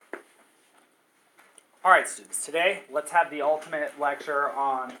Alright students, today let's have the ultimate lecture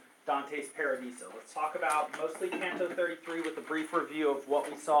on Dante's Paradiso. Let's talk about mostly Canto 33 with a brief review of what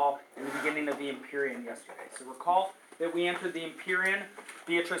we saw in the beginning of the Empyrean yesterday. So recall that we entered the Empyrean,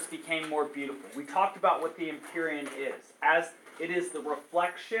 Beatrice became more beautiful. We talked about what the Empyrean is, as it is the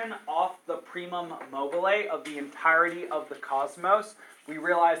reflection off the primum mobile of the entirety of the cosmos. We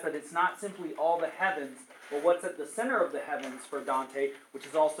realize that it's not simply all the heavens, but what's at the center of the heavens for Dante, which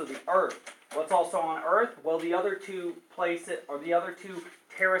is also the earth. What's also on earth? Well, the other two places, or the other two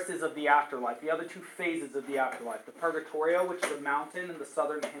terraces of the afterlife, the other two phases of the afterlife. The Purgatorio, which is a mountain in the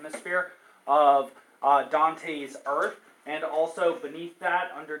southern hemisphere of Dante's earth, and also beneath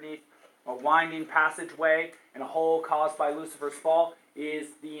that, underneath a winding passageway and a hole caused by Lucifer's fall, is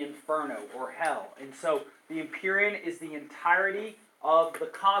the Inferno, or hell. And so the Empyrean is the entirety of the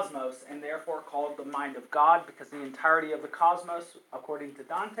cosmos, and therefore called the mind of God, because the entirety of the cosmos, according to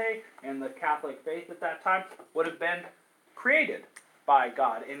Dante and the Catholic faith at that time, would have been created by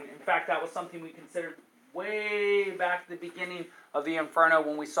God. And in fact, that was something we considered way back at the beginning of the Inferno,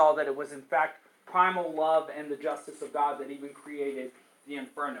 when we saw that it was in fact primal love and the justice of God that even created the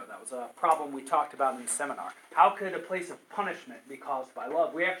Inferno. That was a problem we talked about in the seminar. How could a place of punishment be caused by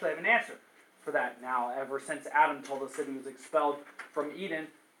love? We actually have an answer for that now, ever since Adam told us that he was expelled from Eden,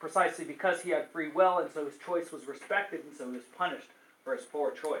 precisely because he had free will, and so his choice was respected, and so he was punished for his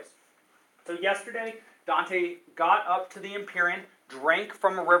poor choice. So yesterday, Dante got up to the Empyrean, drank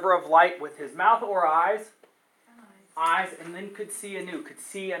from a river of light with his mouth or eyes, and then could see in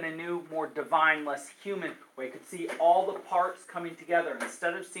a new, more divine, less human way. Could see all the parts coming together.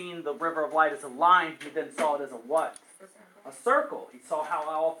 Instead of seeing the river of light as a line, he then saw it as a what? A circle. He saw how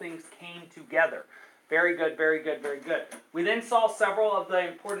all things came together. Very good, very good, very good. We then saw several of the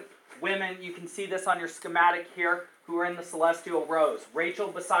important women. You can see this on your schematic here, who are in the celestial rows. Rachel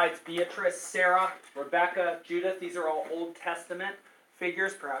besides Beatrice, Sarah, Rebecca, Judith. These are all Old Testament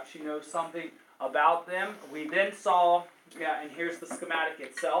figures. Perhaps you know something about them. We then saw, and here's the schematic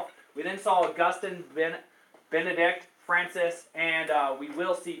itself. We then saw Augustine, Benedict, Francis, and we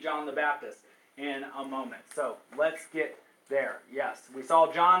will see John the Baptist in a moment. So let's get there. Yes, we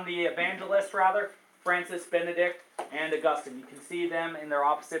saw John the Evangelist, Francis, Benedict, and Augustine. You can see them in their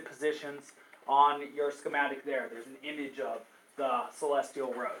opposite positions on your schematic there. There's an image of the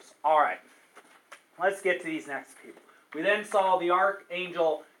celestial rows. All right, let's get to these next people. We then saw the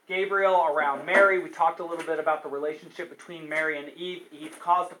archangel Gabriel around Mary. We talked a little bit about the relationship between Mary and Eve. Eve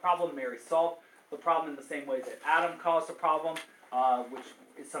caused a problem. Mary solved the problem in the same way that Adam caused a problem, which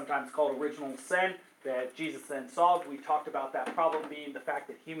is sometimes called original sin, that Jesus then solved. We talked about that problem being the fact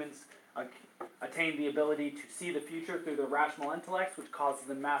that humans attain the ability to see the future through their rational intellects, which causes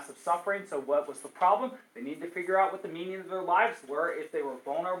them massive suffering. So what was the problem? They needed to figure out what the meaning of their lives were if they were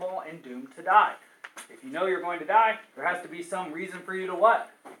vulnerable and doomed to die. If you know you're going to die, there has to be some reason for you to what?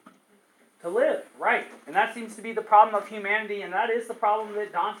 To live, right. And that seems to be the problem of humanity, and that is the problem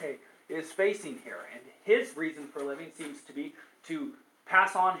that Dante is facing here. And his reason for living seems to be to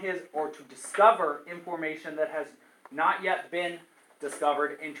pass on or to discover information that has not yet been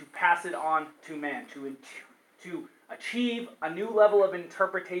discovered, and to pass it on to man, to achieve a new level of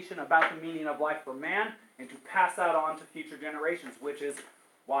interpretation about the meaning of life for man, and to pass that on to future generations, which is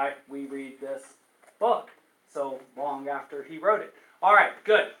why we read this book so long after he wrote it. All right,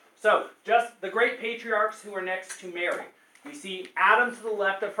 good. So, just the great patriarchs who are next to Mary. We see Adam to the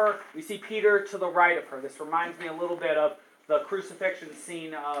left of her. We see Peter to the right of her. This reminds me a little bit of the crucifixion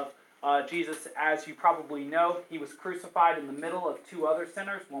scene of Jesus. As you probably know, he was crucified in the middle of two other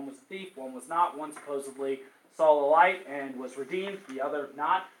sinners. One was a thief, one was not. One supposedly saw the light and was redeemed, the other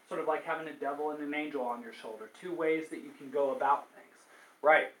not. Sort of like having a devil and an angel on your shoulder. Two ways that you can go about things.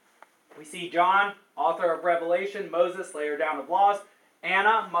 Right. We see John, author of Revelation, Moses, layer down of laws,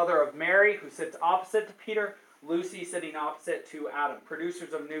 Anna, mother of Mary, who sits opposite to Peter, Lucy sitting opposite to Adam,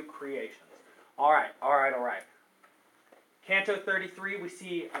 producers of new creations. All right. Canto 33, we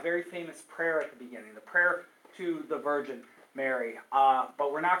see a very famous prayer at the beginning, the prayer to the Virgin Mary.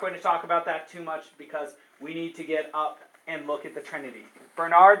 But we're not going to talk about that too much because we need to get up and look at the Trinity.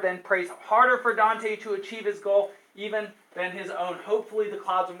 Bernard then prays harder for Dante to achieve his goal even than his own. Hopefully the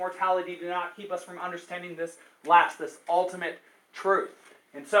clouds of mortality do not keep us from understanding this ultimate truth.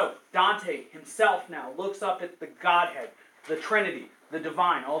 And so Dante himself now looks up at the Godhead, the Trinity, the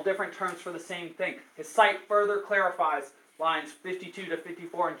divine, all different terms for the same thing. His sight further clarifies lines 52 to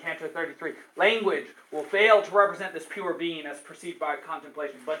 54 in Canto 33. Language will fail to represent this pure being as perceived by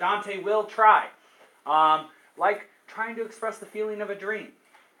contemplation, but Dante will try, like trying to express the feeling of a dream.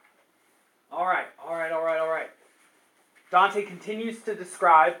 All right. Dante continues to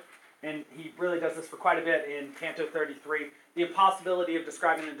describe and he really does this for quite a bit in Canto 33, the impossibility of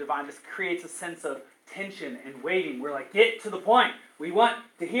describing the divine just creates a sense of tension and waiting. We're like, get to the point. We want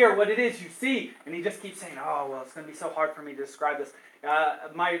to hear what it is you see. And he just keeps saying, oh, well, it's going to be so hard for me to describe this.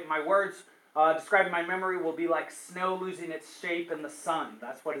 My words describing my memory will be like snow losing its shape in the sun.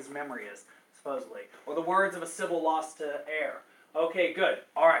 That's what his memory is, supposedly. Or the words of a Sibyl lost to air. Okay, good.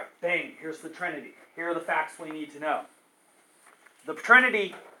 All right, bang, here's the Trinity. Here are the facts we need to know. The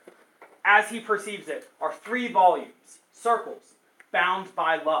Trinity, as he perceives it, are 3 volumes, circles, bound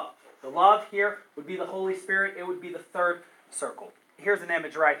by love. The love here would be the Holy Spirit. It would be the 3rd circle. Here's an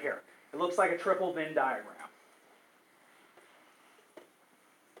image right here. It looks like a triple Venn diagram.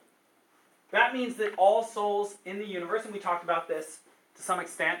 That means that all souls in the universe, and we talked about this to some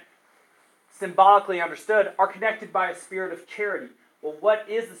extent, symbolically understood, are connected by a spirit of charity. Well, what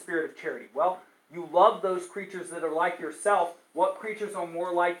is the spirit of charity? Well, you love those creatures that are like yourself. What creatures are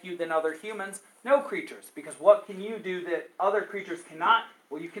more like you than other humans? No creatures. Because what can you do that other creatures cannot?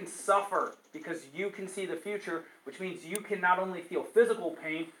 Well, you can suffer because you can see the future, which means you can not only feel physical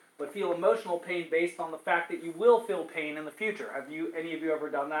pain, but feel emotional pain based on the fact that you will feel pain in the future. Have any of you ever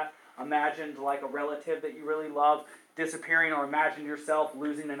done that? Imagined like a relative that you really love disappearing, or imagined yourself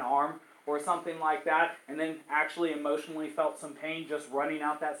losing an arm or something like that, and then actually emotionally felt some pain just running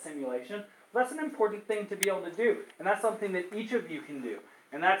out that simulation? Well, that's an important thing to be able to do, and that's something that each of you can do.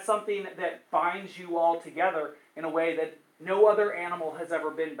 And that's something that binds you all together in a way that no other animal has ever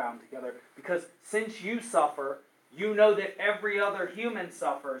been bound together. Because since you suffer, you know that every other human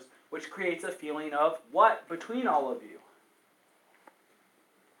suffers, which creates a feeling of what between all of you?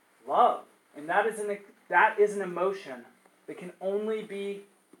 Love. And that is an emotion that can only be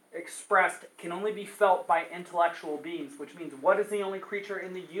expressed, can only be felt by intellectual beings, which means what is the only creature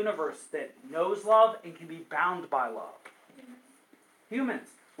in the universe that knows love and can be bound by love? Humans.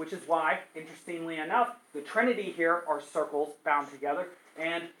 Which is why, interestingly enough, the Trinity here are circles bound together.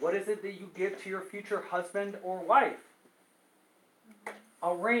 And what is it that you give to your future husband or wife?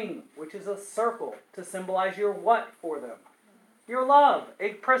 A ring, which is a circle to symbolize your what for them? Your love.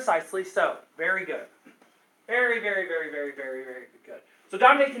 Precisely so. Very good. Very, very, very, very, very, very good. So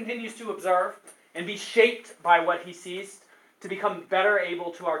Dante continues to observe and be shaped by what he sees to become better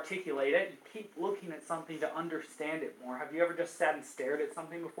able to articulate it. You keep looking at something to understand it more. Have you ever just sat and stared at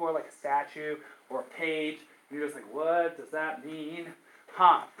something before, like a statue or a page, and you're just like, what does that mean?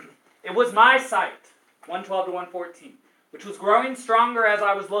 It was my sight, 112 to 114, which was growing stronger as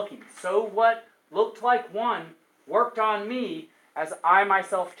I was looking. So what looked like one worked on me as I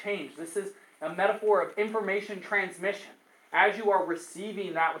myself changed. This is a metaphor of information transmission. As you are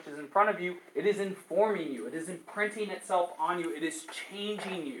receiving that which is in front of you, it is informing you. It is imprinting itself on you. It is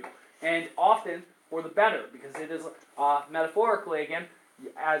changing you. And often for the better, because it is, metaphorically again,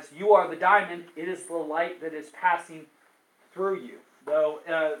 as you are the diamond, it is the light that is passing through you. Though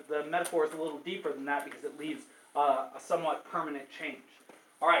the metaphor is a little deeper than that because it leaves a somewhat permanent change.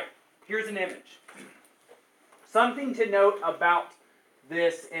 All right, here's an image. Something to note about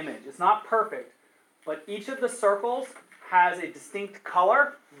this image. It's not perfect, but each of the circles has a distinct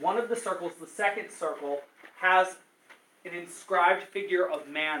color. One of the circles, the 2nd circle, has an inscribed figure of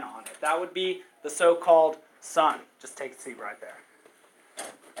man on it. That would be the so-called sun. Just take a seat right there.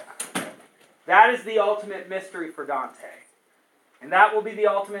 That is the ultimate mystery for Dante. And that will be the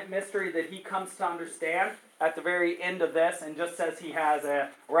ultimate mystery that he comes to understand at the very end of this, and just says he has a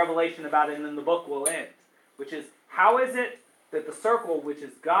revelation about it, and then the book will end. Which is, how is it that the circle, which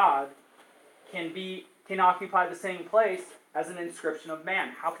is God, can occupy the same place as an inscription of man?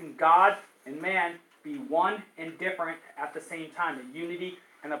 How can God and man be one and different at the same time? A unity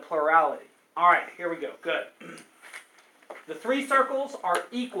and a plurality. All right, here we go. Good. The 3 circles are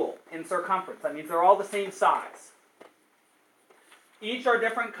equal in circumference. That means they're all the same size. Each are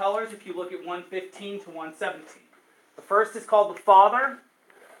different colors if you look at 115 to 117. The first is called the Father.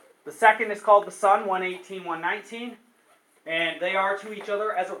 The second is called the Son, 118, 119. And they are to each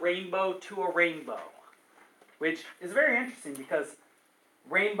other as a rainbow to a rainbow. Which is very interesting because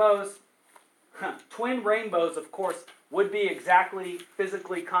rainbows, twin rainbows, of course, would be exactly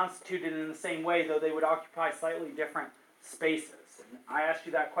physically constituted in the same way, though they would occupy slightly different spaces. And I asked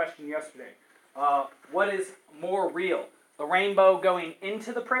you that question yesterday. What is more real? The rainbow going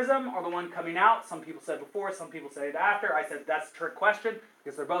into the prism or the one coming out? Some people said before, some people said after. I said that's a trick question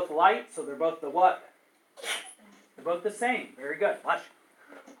because they're both light, so they're both the what? They're both the same. Very good. Watch.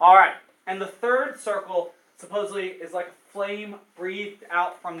 All right. And the 3rd circle supposedly is like a flame breathed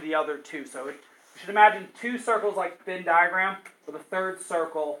out from the other 2. So you should imagine 2 circles like Venn diagram with a 3rd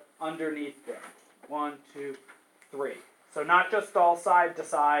circle underneath there. 1, 2, 3. So not just all side to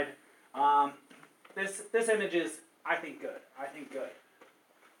side, This image is, I think, good.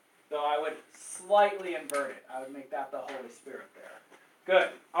 Though I would slightly invert it. I would make that the Holy Spirit there. Good.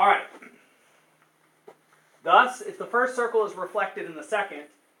 All right. Thus, if the first circle is reflected in the second,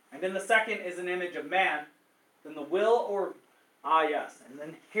 and then the second is an image of man, then the will or... yes. And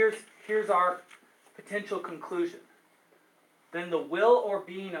then here's our potential conclusion. Then the will or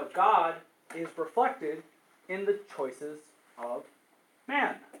being of God is reflected in the choices of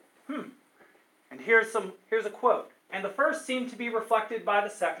man. And here's a quote. And the first seemed to be reflected by the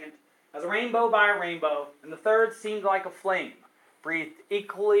second, as a rainbow by a rainbow, and the third seemed like a flame, breathed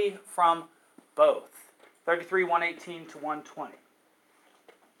equally from both. 33, 118 to 120.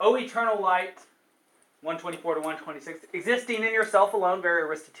 O eternal light, 124 to 126, existing in yourself alone, very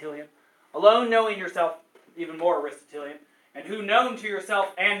Aristotelian, alone knowing yourself, even more Aristotelian, and who known to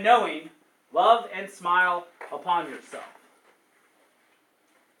yourself and knowing, love and smile upon yourself.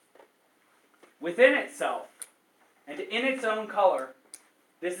 Within itself, and in its own color,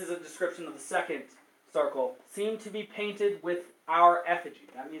 this is a description of the second circle, seemed to be painted with our effigy.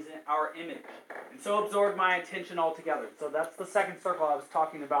 That means our image. And so absorbed my attention altogether. So that's the second circle I was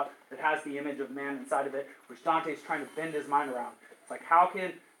talking about that has the image of man inside of it, which Dante's trying to bend his mind around. It's like, how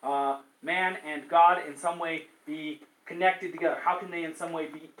can man and God in some way be connected together? How can they in some way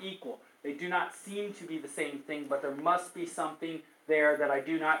be equal? They do not seem to be the same thing, but there must be something there that I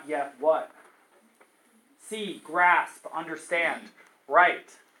do not yet what? See, grasp, understand, right.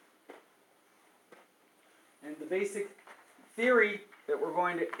 And the basic theory that we're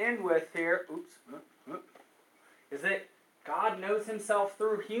going to end with here, is that God knows himself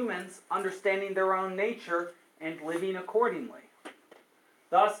through humans understanding their own nature and living accordingly.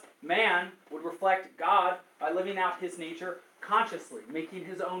 Thus, man would reflect God by living out his nature consciously, making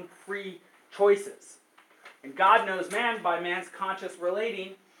his own free choices. And God knows man by man's conscious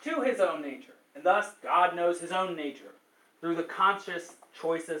relating to his own nature. And thus, God knows his own nature through the conscious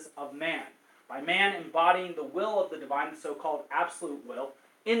choices of man, by man embodying the will of the divine, the so-called absolute will,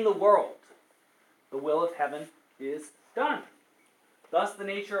 in the world. The will of heaven is done. Thus, the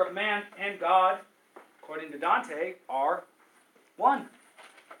nature of man and God, according to Dante, are one.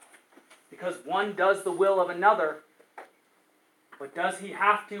 Because one does the will of another, but does he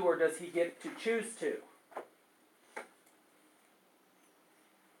have to or does he get to choose to?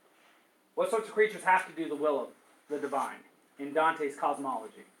 What sorts of creatures have to do the will of the divine in Dante's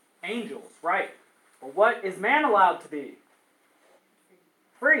cosmology? Angels, right. But what is man allowed to be?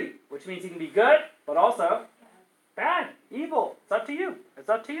 Free, which means he can be good, but also bad, evil. It's up to you. It's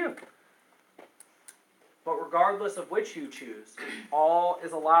up to you. But regardless of which you choose, all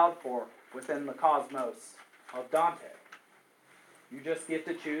is allowed for within the cosmos of Dante. You just get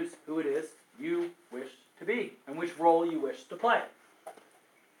to choose who it is you wish to be and which role you wish to play.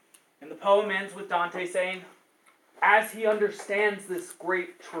 And the poem ends with Dante saying, as he understands this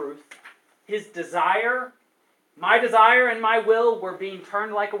great truth, his desire, my desire and my will were being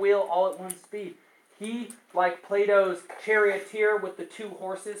turned like a wheel all at one speed. He, like Plato's charioteer with the two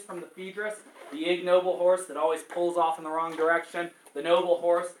horses from the Phaedrus, the ignoble horse that always pulls off in the wrong direction, the noble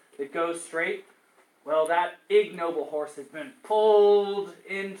horse that goes straight, well, that ignoble horse has been pulled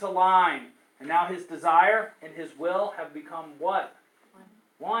into line. And now his desire and his will have become what?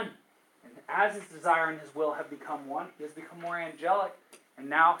 One. And as his desire and his will have become one, he has become more angelic, and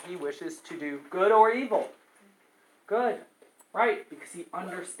now he wishes to do good or evil. Good. Right, because he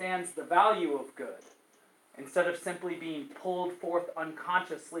understands the value of good. Instead of simply being pulled forth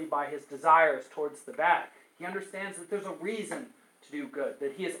unconsciously by his desires towards the bad. He understands that there's a reason to do good,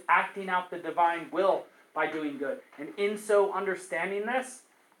 that he is acting out the divine will by doing good. And in so understanding this,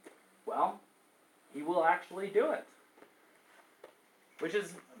 well, he will actually do it. Which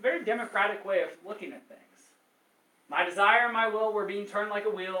is a very democratic way of looking at things. My desire and my will were being turned like a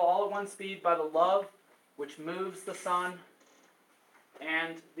wheel, all at one speed, by the love which moves the sun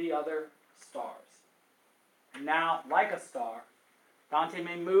and the other stars. And now, like a star, Dante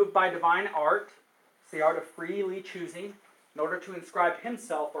may move by divine art, it's the art of freely choosing, in order to inscribe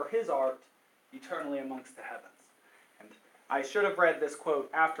himself or his art eternally amongst the heavens. And I should have read this quote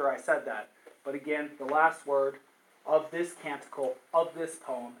after I said that, but again, the last word of this canticle, of this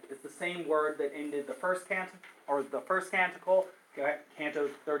poem, is the same word that ended the first canticle, Canto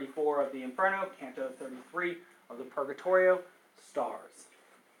 34 of the Inferno, Canto 33 of the Purgatorio, stars.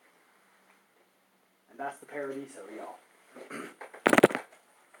 And that's the Paradiso, y'all.